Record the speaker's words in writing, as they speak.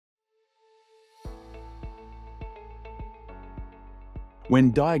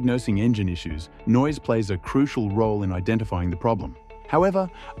When diagnosing engine issues, noise plays a crucial role in identifying the problem. However,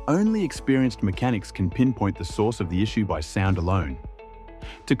 only experienced mechanics can pinpoint the source of the issue by sound alone.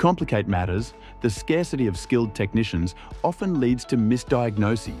 To complicate matters, the scarcity of skilled technicians often leads to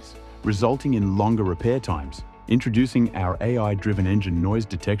misdiagnoses, resulting in longer repair times. Introducing our AI-driven engine noise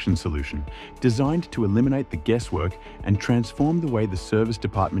detection solution, designed to eliminate the guesswork and transform the way the service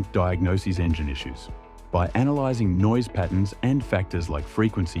department diagnoses engine issues. By analyzing noise patterns and factors like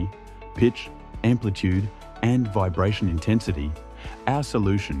frequency, pitch, amplitude, and vibration intensity, our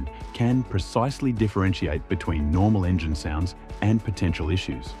solution can precisely differentiate between normal engine sounds and potential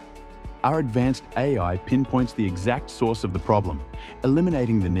issues. Our advanced AI pinpoints the exact source of the problem,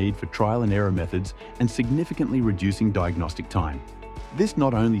 eliminating the need for trial and error methods and significantly reducing diagnostic time. This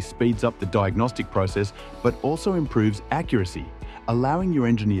not only speeds up the diagnostic process, but also improves accuracy, allowing your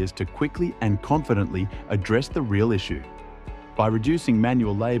engineers to quickly and confidently address the real issue. By reducing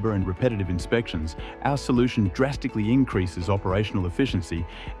manual labor and repetitive inspections, our solution drastically increases operational efficiency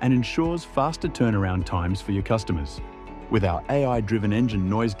and ensures faster turnaround times for your customers. With our AI-driven engine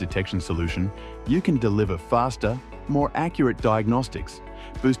noise detection solution, you can deliver faster, more accurate diagnostics,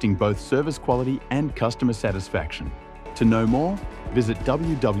 boosting both service quality and customer satisfaction. To know more, visit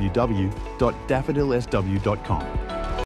www.daffodilsw.com.